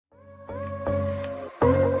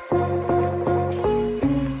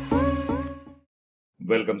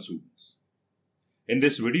Welcome students. In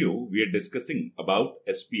this video, we are discussing about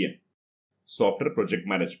SPM, Software Project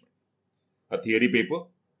Management. A theory paper,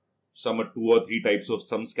 some 2 or 3 types of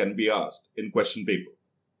sums can be asked in question paper.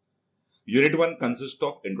 Unit 1 consists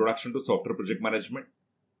of Introduction to Software Project Management,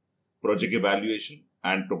 Project Evaluation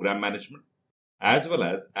and Program Management, as well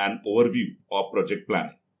as an overview of project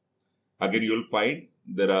planning. Again, you will find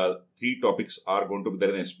there are 3 topics are going to be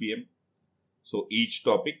there in SPM. So each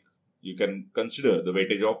topic you can consider the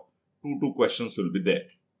weightage of 2 questions will be there.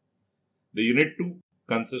 The Unit 2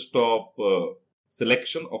 consists of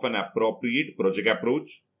selection of an appropriate project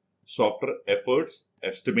approach, software efforts,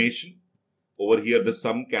 estimation. Over here the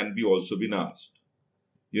sum can be also been asked.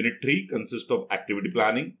 Unit 3 consists of activity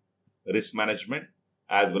planning, risk management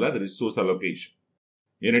as well as resource allocation.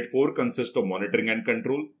 Unit 4 consists of monitoring and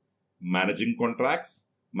control, managing contracts,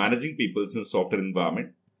 managing people in software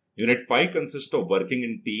environment. Unit 5 consists of working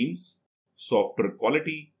in teams, software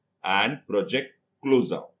quality and project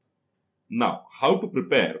closeout. Now, how to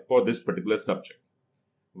prepare for this particular subject?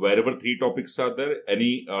 Wherever 3 topics are there,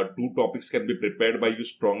 any 2 topics can be prepared by you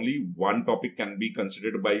strongly. 1 topic can be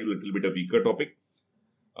considered by you a little bit a weaker topic.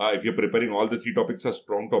 If you're preparing all the 3 topics as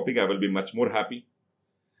strong topic, I will be much more happy.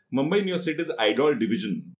 Mumbai University's IDOL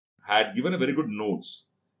division had given a very good notes,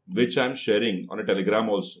 which I am sharing on a Telegram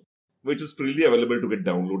also, which is freely available to get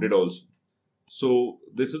downloaded also. So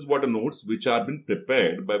this is what the notes which are been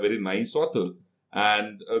prepared by very nice author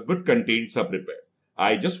and good contents are prepared.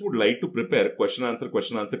 I just would like to prepare question answer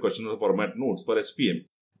format notes for SPM.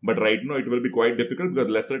 But right now it will be quite difficult because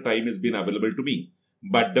lesser time is being available to me.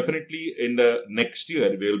 But definitely in the next year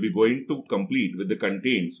we will be going to complete with the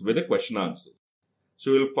contents with the question answers.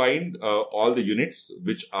 So you will find all the units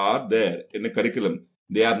which are there in the curriculum.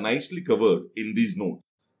 They are nicely covered in these notes.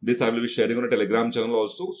 This I will be sharing on a Telegram channel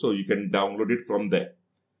also, so you can download it from there.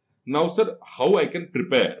 Now, sir, how I can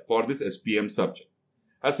prepare for this SPM subject?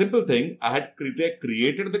 A simple thing, I had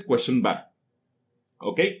created the question bank,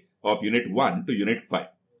 okay, of Unit 1 to Unit 5.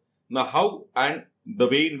 Now, how and the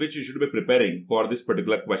way in which you should be preparing for this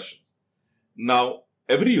particular question. Now,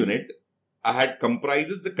 every unit I had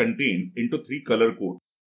comprises the contents into 3 color codes.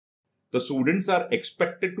 The students are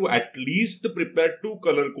expected to at least prepare 2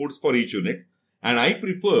 color codes for each unit. And I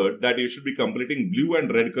preferred that you should be completing blue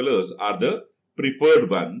and red colors are the preferred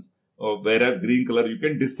ones, whereas green color you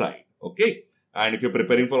can decide. Okay. And if you're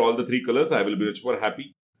preparing for all the 3 colors, I will be much more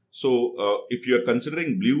happy. So, if you are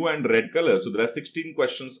considering blue and red colors, so there are 16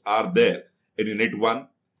 questions are there in Unit 1.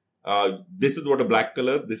 This is what a black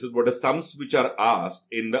color, this is what the sums which are asked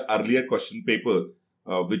in the earlier question paper,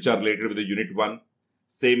 which are related with the Unit 1.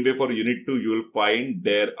 Same way for Unit 2, you will find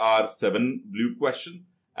there are 7 blue questions.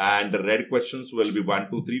 And the red questions will be 1,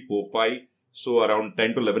 2, 3, 4, 5. So around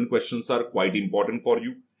 10 to 11 questions are quite important for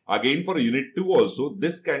you. Again for Unit 2 also,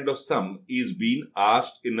 this kind of sum is being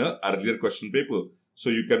asked in an earlier question paper. So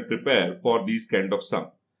you can prepare for these kind of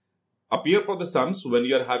sum. Appear for the sums when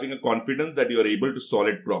you are having a confidence that you are able to solve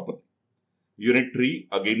it properly. Unit 3,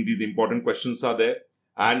 again these important questions are there.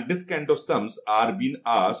 And this kind of sums are being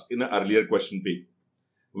asked in an earlier question paper.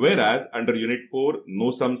 Whereas under Unit 4, no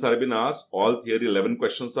sums are been asked, all theory 11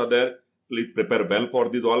 questions are there. Please prepare well for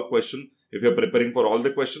these all questions. If you are preparing for all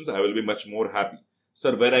the questions, I will be much more happy.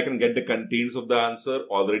 Sir, where I can get the contents of the answer,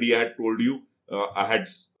 already I had told you, I had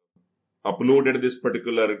uploaded this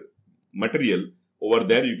particular material. Over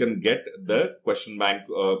there, you can get the question bank,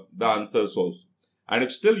 the answers also. And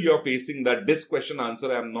if still you are facing that this question answer,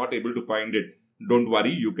 I am not able to find it, don't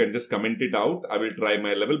worry, you can just comment it out. I will try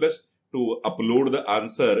my level best to upload the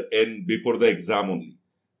answer in before the exam only.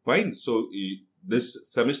 Fine. So this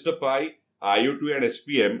semester 5, IO2 and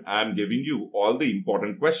SPM, I am giving you all the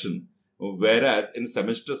important questions. Whereas in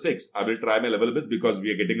semester 6, I will try my level best because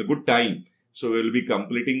we are getting a good time. So we will be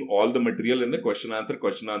completing all the material in the question answer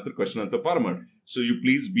format. So you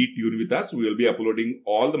please be tuned with us. We will be uploading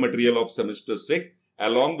all the material of semester 6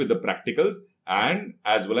 along with the practicals and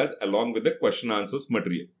as well as along with the question answers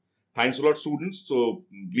material. Thanks a lot students. So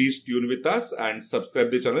please tune with us and subscribe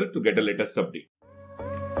the channel to get the latest update.